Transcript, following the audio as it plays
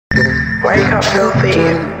Wake up, filthy.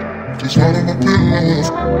 Just one of my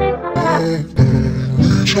pillows.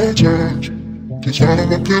 Need your touch. Just one of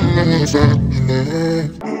my pillows.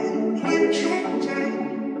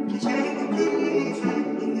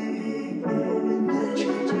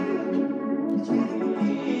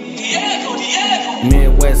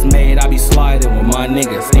 Midwest made, I be sliding with my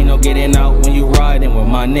niggas. Ain't no getting out when you riding with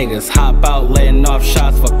my niggas. Hop out, letting off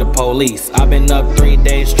shots, fuck the police. I been up 3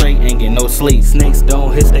 days straight, ain't get no sleep. Snakes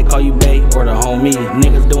don't hiss, they call you bae or the homie.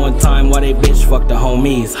 Niggas doing time while they bitch fuck the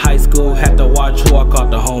homies. High school, had to watch who I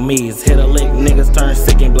caught the homies. Hit a lick, niggas turn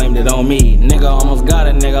sick and blamed it on me. Nigga almost got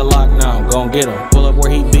a nigga locked now, gon' get him. Pull up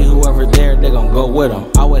where he be, whoever there, they gon' go with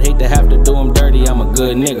him. I would hate to have to do him dirty, I'm a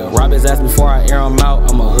good nigga. Rob his ass before I air him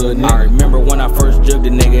out, I'm a hood nigga. I remember when I first jugged a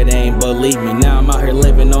nigga, they ain't believe me. Now I'm out here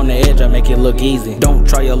living on the edge, I make it look easy. Don't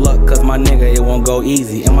try your luck, cause my nigga, it won't go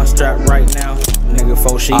easy. Am I strapped right now? Nigga,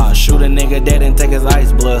 4 sheets. I shoot a nigga dead and take his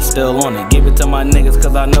ice blood, still on it. Give it to my niggas,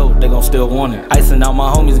 cause I know they gon' still want it. Icing out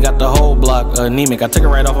my homies, got the whole block anemic. I took it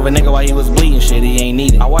right off of a nigga while he was bleeding, shit, he ain't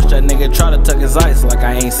need it. I watched that nigga try to tuck his ice like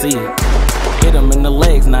I ain't see it. Hit him in the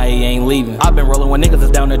legs, now he ain't leaving. I been rolling when niggas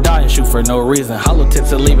is down to die and shoot for no reason. Hollow tips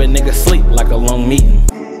to leave a nigga sleep like a long meeting.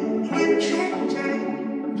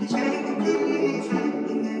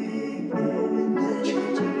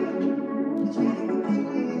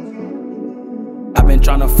 I been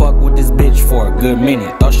tryna fuck with this bitch for a good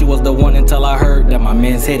minute. Thought she was the one until I heard that my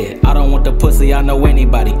mans hit it. I don't want the pussy, I know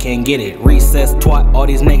anybody can get it. Recess twat, all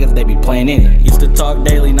these niggas, they be playing in it. Used to talk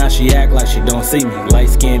daily, now she act like she don't see me. Light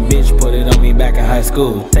skinned bitch, put it on me back in high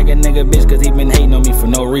school. Take a nigga bitch cause he been hating on me for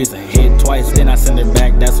no reason. Hit twice, then I send it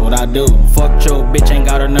back, that's what I do. Fuck your bitch, ain't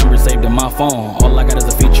got her number saved in my phone. All I got is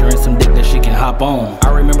a feature and some dick that she can hop on.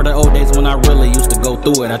 I remember the old days when I really used to go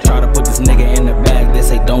through it. I try to put this nigga in the bag, they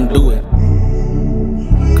say don't do it.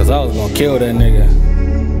 Cause I was gonna kill that nigga.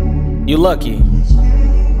 You lucky.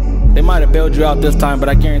 They might have bailed you out this time, but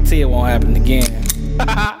I guarantee it won't happen again.